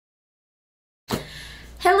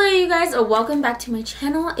Hello you guys, welcome back to my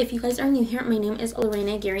channel. If you guys are new here, my name is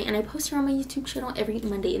Lorena Aguirre and I post here on my YouTube channel every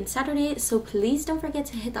Monday and Saturday. So please don't forget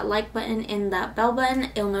to hit that like button and that bell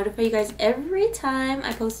button. It'll notify you guys every time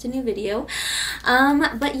I post a new video.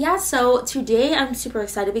 But yeah, so today I'm super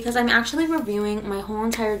excited because I'm actually reviewing my whole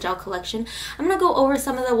entire gel collection. I'm gonna go over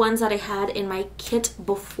some of the ones that I had in my kit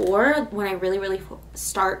before when I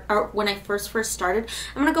when I first started.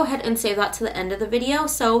 I'm gonna go ahead and save that to the end of the video.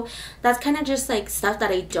 So that's kind of just like stuff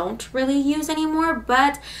that I don't really use anymore,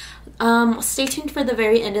 but stay tuned for the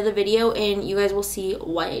very end of the video and you guys will see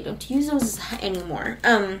why I don't use those anymore.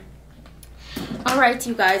 Alright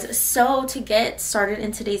you guys, so to get started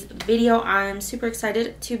in today's video, I'm super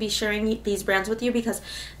excited to be sharing these brands with you because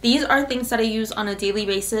these are things that I use on a daily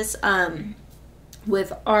basis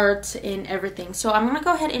with art and everything. So I'm gonna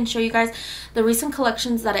go ahead and show you guys the recent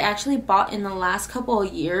collections that I actually bought in the last couple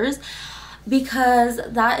of years, because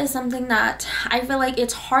that is something that I feel like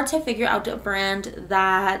it's hard to figure out a brand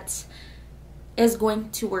that is going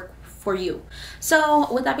to work for you.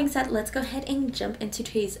 So with that being said, let's go ahead and jump into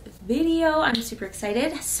today's video. I'm super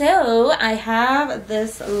excited. So I have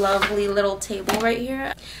this lovely little table right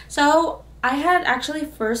here. So I had actually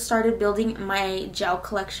first started building my gel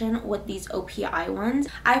collection with these OPI ones.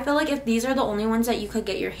 I feel like if these are the only ones that you could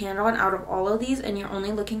get your hand on out of all of these and you're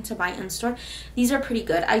only looking to buy in store, these are pretty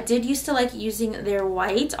good. I did used to like using their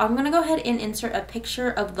white. I'm gonna go ahead and insert a picture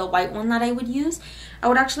of the white one that I would use. I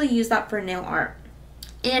would actually use that for nail art.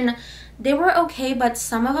 And they were okay, but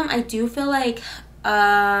some of them I do feel like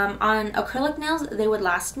on acrylic nails they would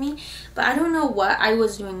last me, but I don't know what I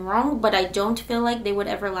was doing wrong, but I don't feel like they would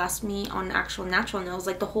ever last me on actual natural nails.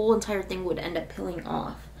 Like the whole entire thing would end up peeling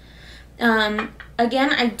off.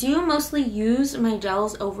 Again, I do mostly use my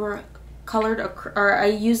gels over colored, or I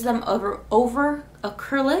use them over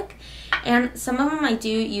acrylic, and some of them I do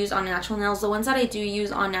use on natural nails. The ones that I do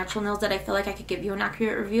use on natural nails that I feel like I could give you an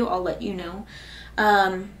accurate review, I'll let you know.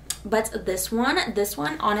 But this one,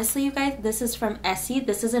 honestly, you guys, this is from Essie.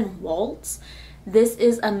 This is in Waltz. This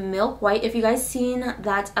is a milk white. If you guys seen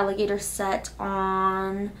that alligator set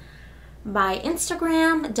on my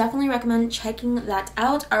Instagram, definitely recommend checking that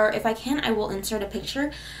out. Or if I can, I will insert a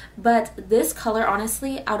picture. But this color,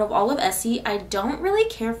 honestly, out of all of Essie, I don't really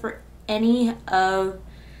care for any of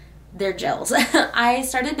their gels. I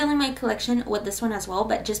started building my collection with this one as well,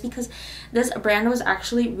 but just because this brand was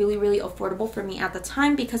actually really affordable for me at the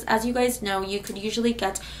time, because as you guys know, you could usually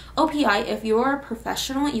get OPI if you're a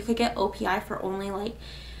professional. You could get OPI for only like,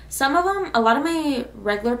 some of them, a lot of my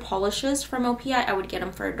regular polishes from OPI, I would get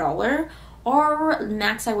them for $1, or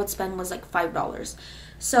max I would spend was like $5.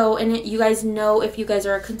 So, and you guys know, if you guys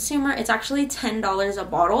are a consumer, it's actually $10 a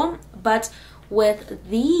bottle. But with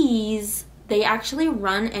these, they actually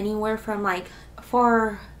run anywhere from like,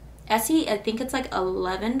 for Essie, I think it's like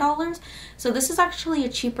 $11. So this is actually a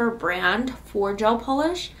cheaper brand for gel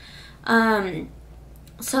polish. So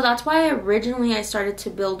that's why originally I started to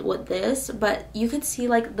build with this. But you could see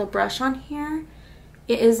like the brush on here,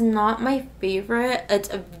 it is not my favorite. It's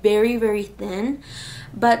a very thin.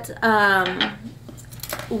 But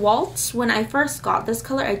Waltz, when I first got this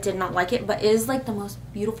color, I did not like it, but it is like the most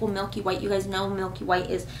beautiful milky white. You guys know milky white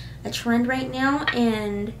is a trend right now,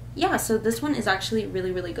 and yeah, so this one is actually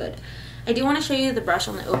really good. I do want to show you the brush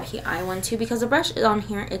on the OPI one too, because the brush on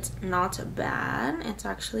here, it's not bad. It's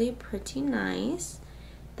actually pretty nice.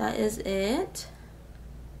 That is it.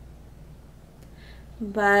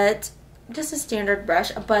 But just a standard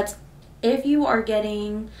brush. But if you are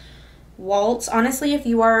getting Waltz, honestly, if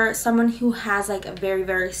you are someone who has like a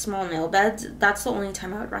very small nail beds, that's the only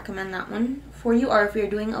time I would recommend that one for you, or if you're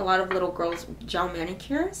doing a lot of little girls gel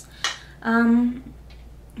manicures.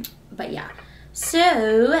 But yeah,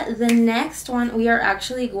 so the next one we are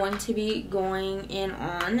actually going to be going in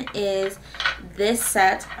on is this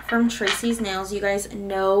set from Tracy's Nails. You guys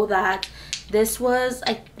know that this was,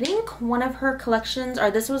 I think, one of her collections,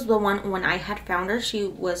 or this was the one when I had found her. She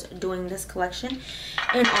was doing this collection.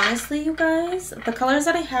 And honestly, you guys, the colors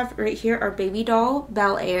that I have right here are Baby Doll,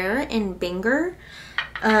 Bel Air, and Banger.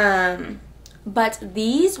 But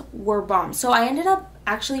these were bomb. So I ended up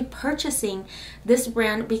actually purchasing this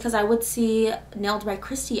brand because I would see Nailed by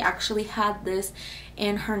Christy actually had this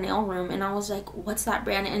in her nail room, and I was like, what's that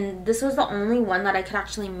brand? And this was the only one that I could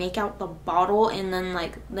actually make out the bottle and then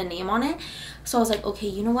like the name on it. So I was like, okay,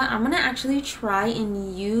 you know what, I'm gonna actually try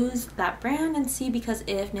and use that brand and see, because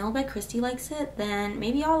if Nailed by Christy likes it, then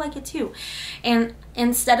maybe I'll like it too. And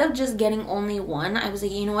instead of just getting only one, I was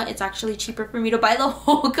like, you know what, it's actually cheaper for me to buy the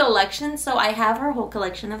whole collection. So I have her whole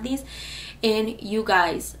collection of these, And you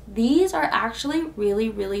guys, these are actually really,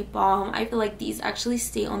 really bomb. I feel like these actually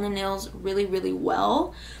stay on the nails really, really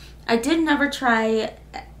well. I did never try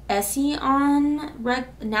Essie on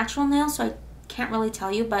natural nails, so I can't really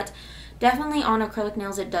tell you, but definitely on acrylic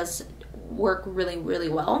nails it does work really, really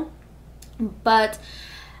well. But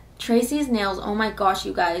Tracy's nails, oh my gosh,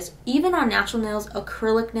 you guys, even on natural nails,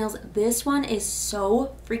 acrylic nails, this one is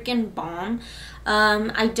so freaking bomb.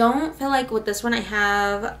 I don't feel like with this one I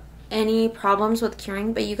have any problems with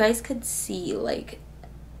curing, but you guys could see, like,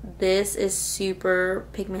 this is super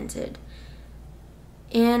pigmented.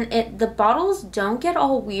 And the bottles don't get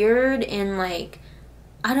all weird and, like,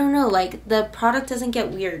 I don't know, like, the product doesn't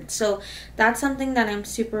get weird. So that's something that I'm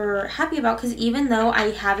super happy about, because even though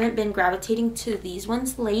I haven't been gravitating to these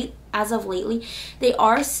ones as of lately, they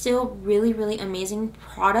are still really, really amazing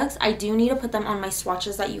products. I do need to put them on my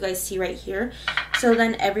swatches that you guys see right here, so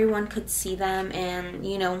then everyone could see them and,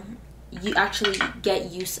 you know, you actually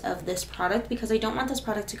get use of this product, because I don't want this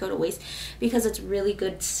product to go to waste, because it's really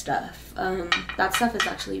good stuff. That stuff is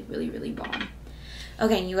actually really, really bomb.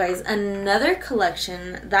 Okay, you guys, another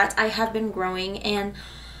collection that I have been growing, and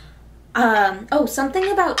oh,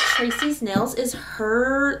 something about Tracy's nails is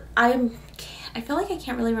I feel like I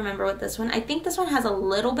can't really remember what this one. I think this one has a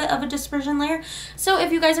little bit of a dispersion layer. So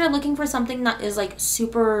if you guys are looking for something that is like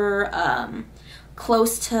super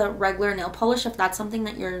close to regular nail polish, if that's something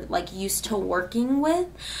that you're like used to working with,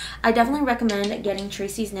 I definitely recommend getting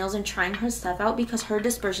Tracy's nails and trying her stuff out, because her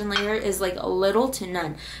dispersion layer is like little to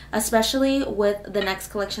none, especially with the next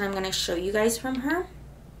collection I'm going to show you guys from her.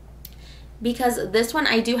 Because this one,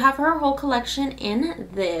 I do have her whole collection in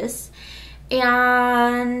this,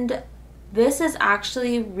 and this is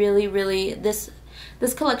actually really, really, this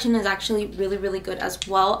collection is actually really, really good as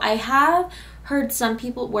well. I have heard some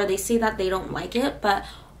people where they say that they don't like it, but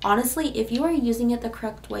honestly, if you are using it the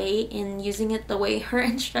correct way and using it the way her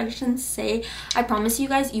instructions say, I promise you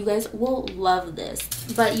guys will love this.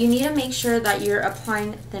 But you need to make sure that you're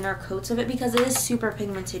applying thinner coats of it, because it is super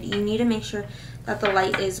pigmented. You need to make sure that the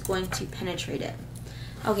light is going to penetrate it.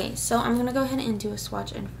 Okay, so I'm gonna go ahead and do a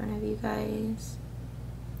swatch in front of you guys.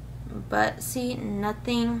 But see,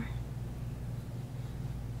 nothing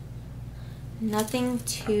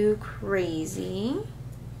too crazy.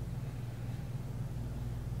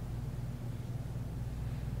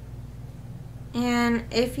 And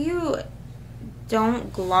if you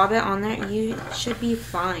don't glob it on there, you should be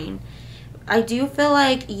fine. I do feel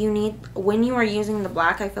like you need, when you are using the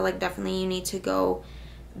black, I feel like definitely you need to go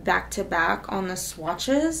back to back on the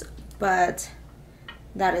swatches, but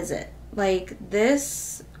that is it. Like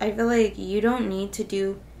this, I feel like you don't need to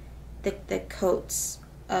do thick coats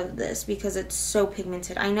of this, because it's so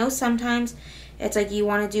pigmented. I know sometimes it's like you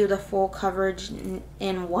want to do the full coverage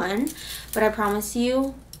in one, but I promise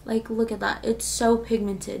you, like, look at that, it's so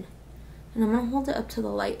pigmented. And I'm gonna hold it up to the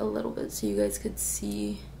light a little bit so you guys could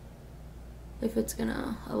see if it's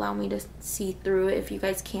gonna allow me to see through it, if you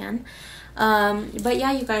guys can. But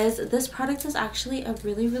yeah, you guys, this product is actually a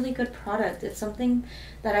really, really good product. It's something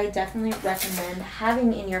that I definitely recommend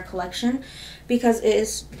having in your collection, because it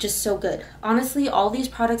is just so good. Honestly, all these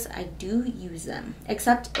products, I do use them,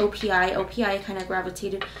 except OPI. OPI I kind of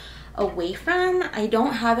gravitated away from. I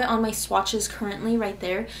don't have it on my swatches currently right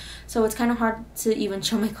there, so it's kind of hard to even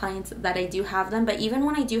show my clients that I do have them. But even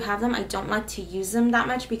when I do have them, I don't like to use them that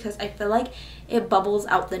much, because I feel like it bubbles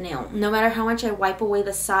out the nail. No matter how much I wipe away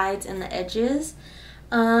the sides and the edges,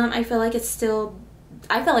 I feel like it's still,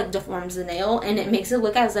 I feel like deforms the nail, and it makes it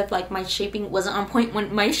look as if like my shaping wasn't on point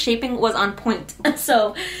when my shaping was on point.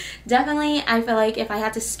 So definitely, I feel like if I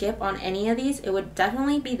had to skip on any of these, it would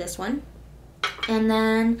definitely be this one. And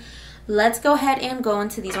then let's go ahead and go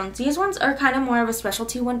into these ones. These ones are kind of more of a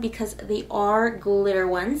specialty one, because they are glitter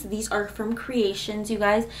ones. These are from Creations, you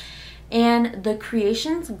guys. And the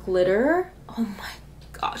Creations glitter, oh my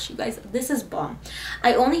gosh, you guys, this is bomb.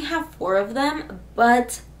 I only have 4 of them,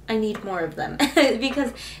 but I need more of them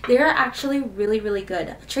because they're actually really, really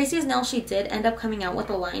good. Tracy's Nails, she did end up coming out with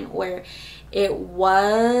a line where it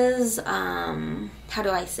was, how do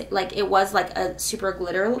I say, like, it was like a super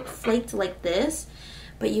glitter flaked like this.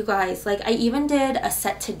 But you guys, like, I even did a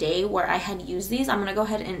set today where I had used these. I'm gonna go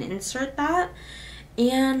ahead and insert that.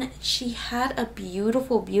 And she had a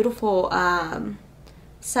beautiful, beautiful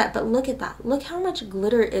set. But look at that. Look how much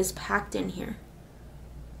glitter is packed in here.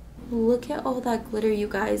 Look at all that glitter, you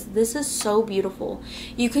guys. This is so beautiful.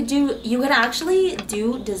 You could actually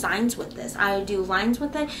do designs with this. I do lines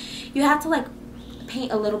with it. You have to like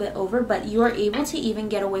paint a little bit over, but you are able to even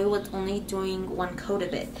get away with only doing 1 coat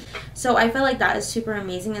of it. So I feel like that is super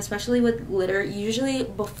amazing, especially with glitter. Usually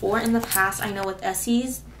before in the past, I know with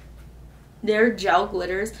Essie's, their gel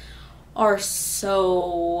glitters are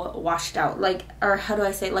so washed out. Like, or how do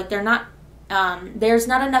I say it? Like, they're not, there's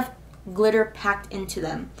not enough glitter packed into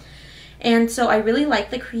them. And so I really like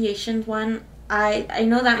the Creations one. I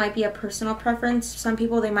know that might be a personal preference. Some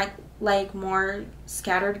people, they might like more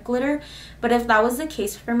scattered glitter, but if that was the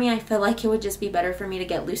case for me, I feel like it would just be better for me to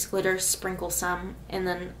get loose glitter, sprinkle some, and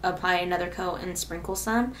then apply another coat and sprinkle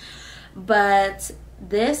some. But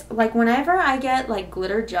this, like, whenever I get like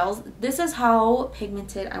glitter gels, this is how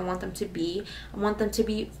pigmented I want them to be. I want them to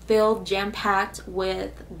be filled, jam-packed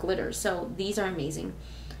with glitter. So these are amazing.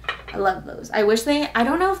 I love those. I wish I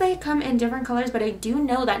don't know if they come in different colors, but I do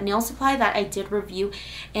know that Nail Supply that I did review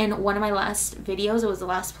in one of my last videos, it was the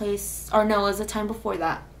last place, or no, it was the time before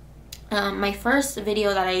that. My first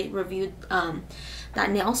video that I reviewed, that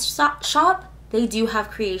nail shop, they do have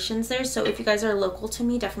Creations there. So if you guys are local to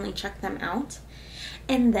me, definitely check them out.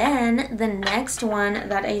 And then the next one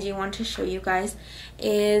that I do want to show you guys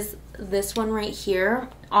is this one right here.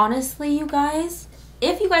 Honestly, you guys,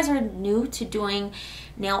 if you guys are new to doing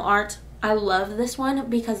nail art, I love this one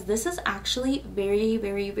because this is actually very,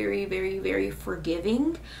 very, very, very, very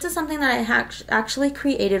forgiving. This is something that I actually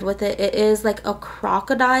created with it. It is like a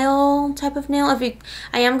crocodile type of nail.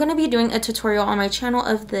 I am going to be doing a tutorial on my channel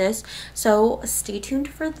of this, so stay tuned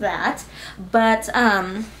for that. But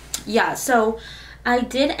yeah, so I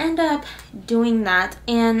did end up doing that,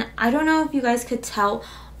 and I don't know if you guys could tell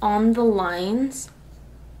on the lines.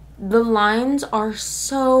 The lines are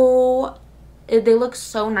so, they look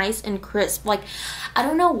so nice and crisp. Like, I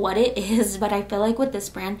don't know what it is, but I feel like with this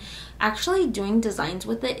brand, actually doing designs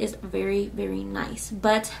with it is very, very nice.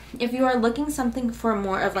 But if you are looking something for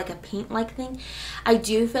more of like a paint-like thing, I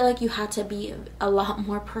do feel like you have to be a lot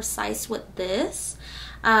more precise with this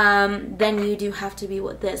than you do have to be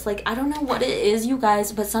with this. Like, I don't know what it is, you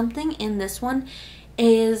guys, but something in this one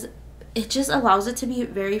is, it just allows it to be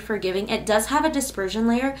very forgiving. It does have a dispersion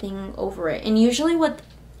layer thing over it, and usually with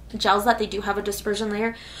gels that they do have a dispersion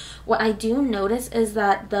layer, what I do notice is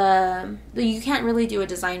that you can't really do a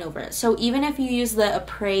design over it. So even if you use the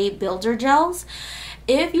Apres builder gels,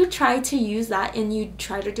 if you try to use that and you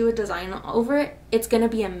try to do a design over it, it's gonna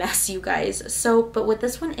be a mess, you guys. So, but with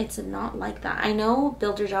this one, it's not like that. I know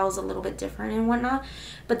builder gel is a little bit different and whatnot,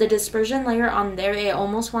 but the dispersion layer on there, it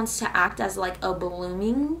almost wants to act as like a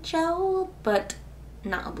blooming gel, but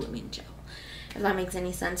not a blooming gel, if that makes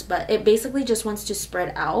any sense. But it basically just wants to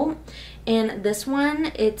spread out, and this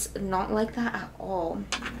one, it's not like that at all.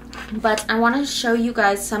 But I want to show you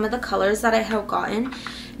guys some of the colors that I have gotten,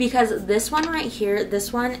 because this one right here,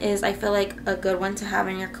 this one is, I feel like, a good one to have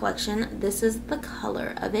in your collection. This is the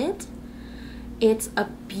color of it. It's a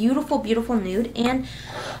beautiful, beautiful nude, and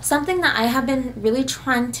something that I have been really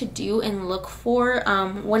trying to do and look for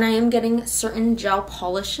when I am getting certain gel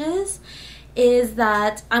polishes is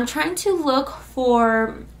that I'm trying to look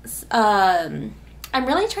for, I'm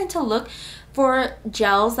really trying to look for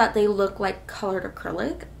gels that they look like colored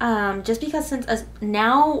acrylic, just because since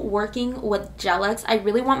now working with Gel-X, I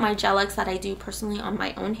really want my Gel-X that I do personally on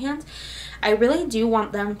my own hands, I really do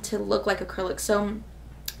want them to look like acrylic. So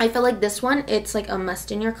I feel like this one, it's like a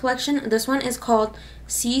must in your collection. This one is called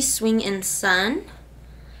Sea, Swing, and Sun.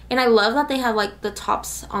 And I love that they have like the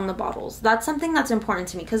tops on the bottles. That's something that's important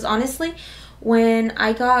to me, because honestly, when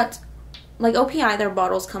I got like OPI, their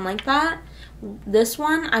bottles come like that. This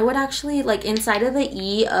one, I would actually, like, inside of the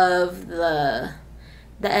E of the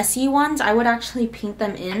SE ones, I would actually paint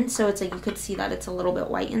them in, so it's like you could see that it's a little bit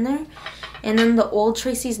white in there. And then the old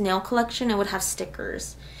Tracy's nail collection, it would have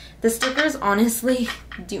stickers. The stickers honestly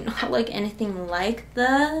do not look anything like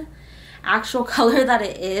the actual color that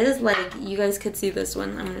it is. Like, you guys could see this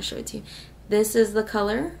one. I'm going to show it to you. This is the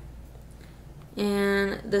color,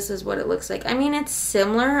 and this is what it looks like. I mean, it's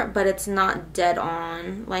similar, but it's not dead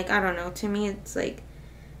on. Like, I don't know, to me it's like,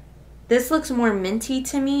 this looks more minty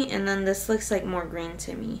to me, and then this looks like more green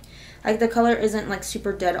to me. Like, the color isn't like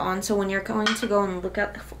super dead on, so when you're going to go and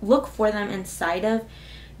look for them inside of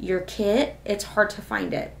your kit, it's hard to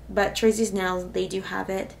find it. But Tracy's Nails, they do have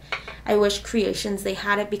it. I wish Creations they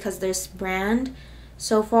had it, because this brand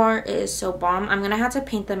so far is so bomb. I'm gonna have to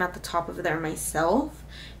paint them at the top of there myself,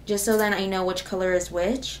 just so then I know which color is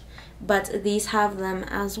which. But these have them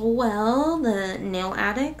as well, the Nail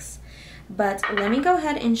Addicts. But let me go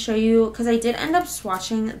ahead and show you, because I did end up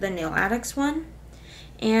swatching the Nail Addicts one.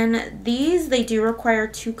 And these, they do require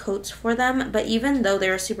 2 coats for them, but even though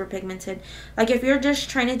they're super pigmented, like if you're just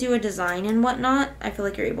trying to do a design and whatnot, I feel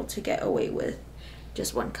like you're able to get away with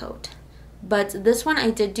just 1 coat. But this one,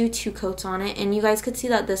 I did do 2 coats on it, and you guys could see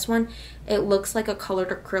that this one, it looks like a colored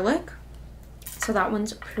acrylic. So that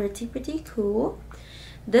one's pretty cool.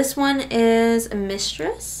 This one is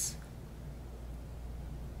Mistress.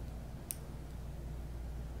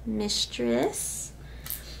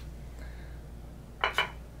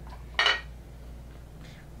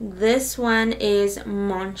 This one is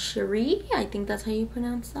Moncherie. I think that's how you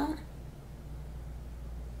pronounce that.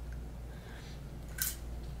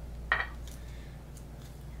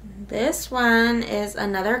 This one is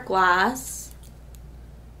another glass.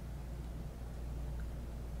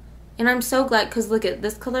 And I'm so glad because look at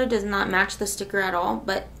this color does not match the sticker at all,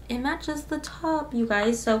 but it matches the top, you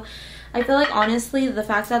guys. So I feel like honestly the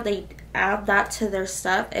fact that they add that to their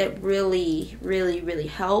stuff, it really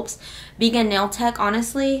helps. Being a nail tech,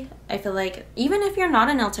 honestly, I feel like even if you're not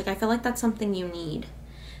a nail tech, I feel like that's something you need.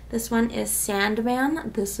 This one is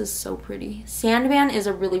Sandman. This is so pretty. Sandman is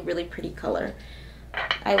a really pretty color.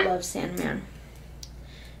 I love Sandman.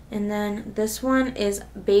 And then this one is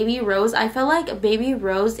Baby Rose. I feel like Baby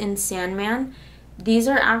Rose and Sandman, these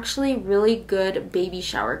are actually really good baby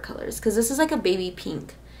shower colors because this is like a baby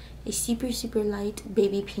pink. A super light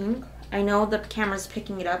baby pink. I know the camera's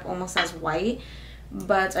picking it up almost as white,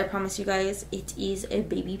 but I promise you guys it is a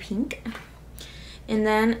baby pink. And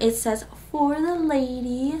then it says for the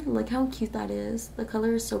lady. Look how cute that is. The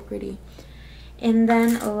color is so pretty. And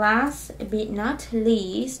then last but not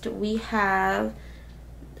least, we have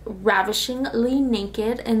Ravishingly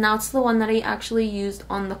Naked, and that's the one that I actually used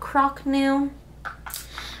on the croc nail.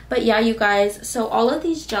 But yeah, you guys, so all of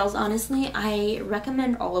these gels, honestly, I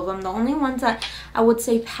recommend all of them. The only ones that I would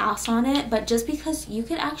say pass on it, but just because you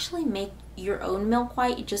could actually make your own milk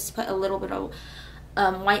white, you just put a little bit of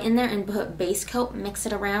white in there and put base coat, mix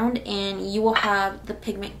it around, and you will have the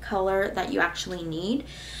pigment color that you actually need.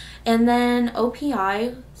 And then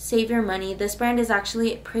OPI, save your money. This brand is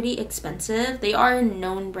actually pretty expensive. They are a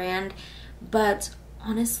known brand, but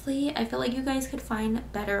honestly, I feel like you guys could find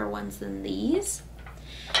better ones than these.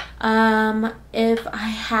 If I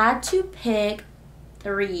had to pick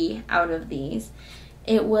 3 out of these,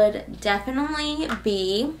 it would definitely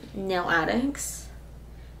be Nail Addicts.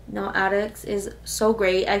 Nail Addicts is so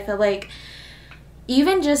great. I feel like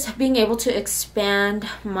even just being able to expand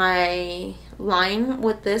my line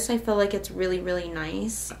with this, I feel like it's really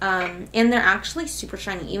nice. And they're actually super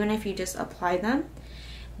shiny even if you just apply them.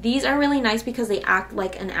 These are really nice because they act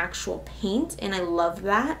like an actual paint, and I love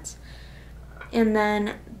that. And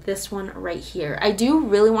then this one right here, I do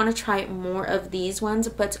really want to try more of these ones,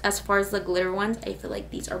 but as far as the glitter ones, I feel like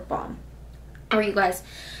these are bomb. Alright, you guys,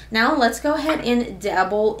 now let's go ahead and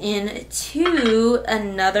dabble into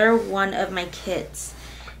another one of my kits.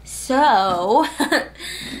 So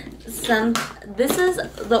this is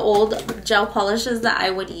the old gel polishes that I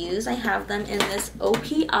would use. I have them in this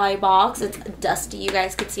OPI box. It's dusty. You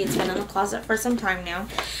guys can see it's been in the closet for some time now.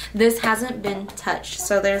 This hasn't been touched,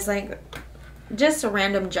 so there's like just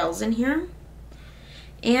random gels in here.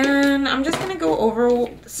 And I'm just gonna go over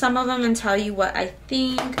some of them and tell you what I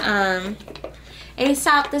think.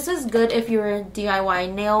 ASAP, this is good if you're a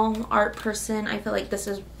DIY nail art person. I feel like this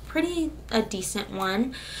is a decent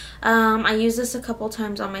one. I used this a couple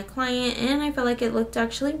times on my client, and I feel like it looked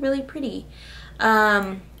actually really pretty.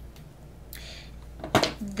 But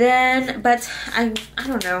I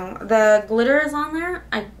don't know, the glitter is on there.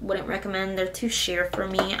 I wouldn't recommend. They're too sheer for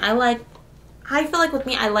me. I feel like with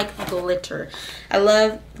me, I like glitter. I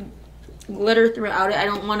love glitter throughout it. I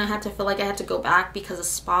don't want to have to feel like I had to go back because a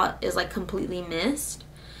spot is like completely missed.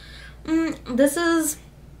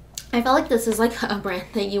 I feel like this is like a brand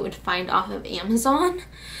that you would find off of Amazon.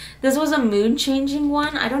 This was a mood changing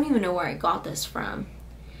one. I don't even know where I got this from.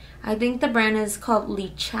 I think the brand is called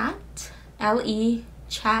Chat.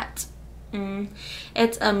 Chat.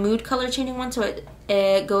 It's a mood color changing one, so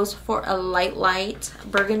it goes for a light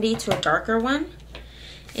burgundy to a darker one.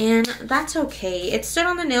 And that's okay. It stood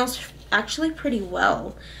on the nails actually pretty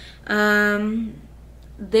well.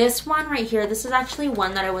 This one right here, this is actually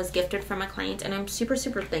one that I was gifted from a client, and I'm super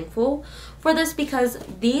thankful for this because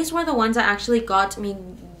these were the ones that actually got me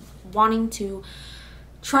wanting to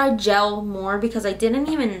try gel more, because I didn't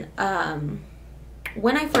even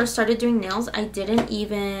when I first started doing nails, I didn't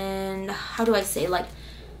even, how do I say, like,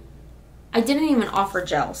 I didn't even offer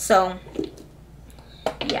gel. So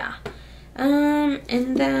yeah.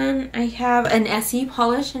 And then I have an SE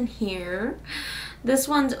polish in here. This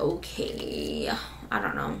one's okay. I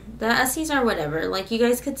don't know. The SEs are whatever. Like, you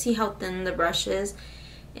guys could see how thin the brush is.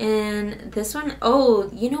 And this one, oh,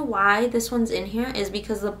 you know why this one's in here is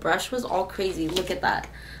because the brush was all crazy. Look at that.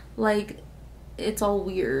 Like, it's all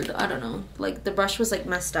weird. I don't know. Like, the brush was like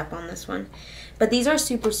messed up on this one. But these are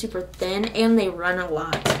super thin, and they run a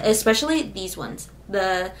lot. Especially these ones.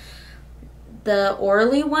 the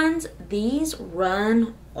Orally ones, these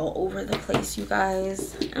run all over the place, you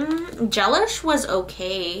guys. Gelish was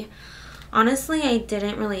okay. Honestly, I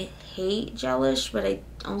didn't really hate Gelish, but I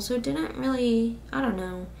also didn't really, I don't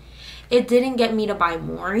know. It didn't get me to buy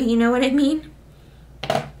more, you know what I mean?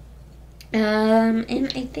 And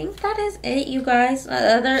I think that is it, you guys.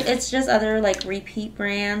 It's just other like repeat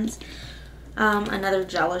brands. Another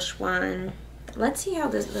Gelish one. Let's see how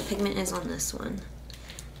the pigment is on this one.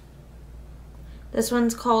 This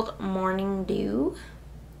one's called Morning Dew.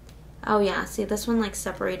 Oh yeah, see, this one like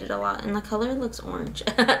separated a lot and the color looks orange.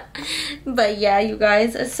 But yeah, you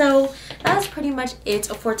guys, so that's pretty much it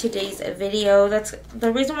for today's video. That's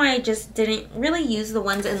the reason why I just didn't really use the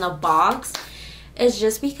ones in the box, is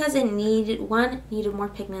just because it needed more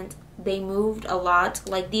pigment. They moved a lot.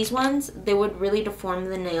 Like these ones, they would really deform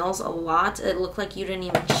the nails a lot. It looked like you didn't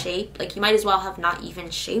even shape. Like you might as well have not even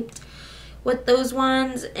shaped with those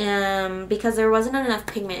ones, because there wasn't enough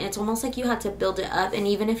pigment. It's almost like you had to build it up, and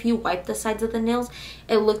even if you wiped the sides of the nails,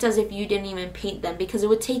 it looked as if you didn't even paint them, because it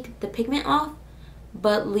would take the pigment off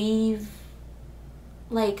but leave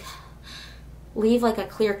like a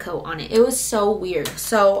clear coat on it. It was so weird.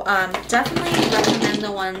 So definitely recommend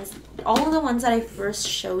the ones, all of the ones that I first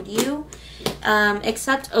showed you,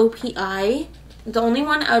 except OPI. The only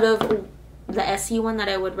one out of the SE one that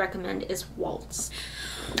I would recommend is Waltz.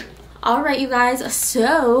 Alright, you guys,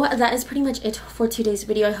 so that is pretty much it for today's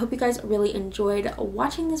video. I hope you guys really enjoyed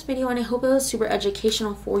watching this video, and I hope it was super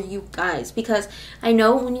educational for you guys, because I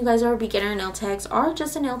know when you guys are beginner nail techs or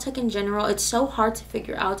just a nail tech in general, it's so hard to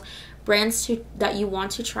figure out brands that you want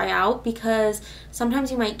to try out, because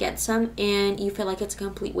sometimes you might get some and you feel like it's a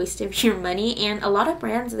complete waste of your money, and a lot of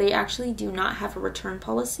brands, they actually do not have a return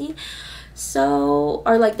policy. So,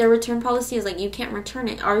 or like their return policy is like you can't return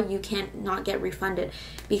it, or you can't not get refunded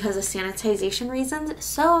because of sanitization reasons.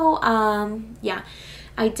 So yeah,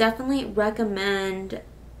 I definitely recommend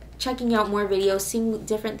checking out more videos, seeing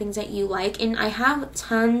different things that you like, and I have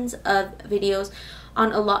tons of videos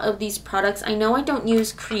on a lot of these products. I know I don't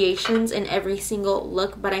use creations in every single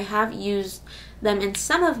look, but I have used them in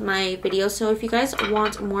some of my videos. So if you guys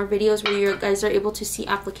want more videos where you guys are able to see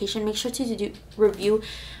application, make sure to review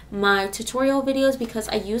my tutorial videos, because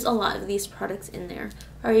I use a lot of these products in there.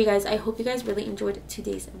 Alright, you guys, I hope you guys really enjoyed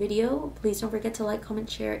today's video. Please don't forget to like, comment,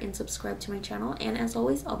 share, and subscribe to my channel. And as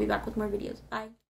always, I'll be back with more videos. Bye.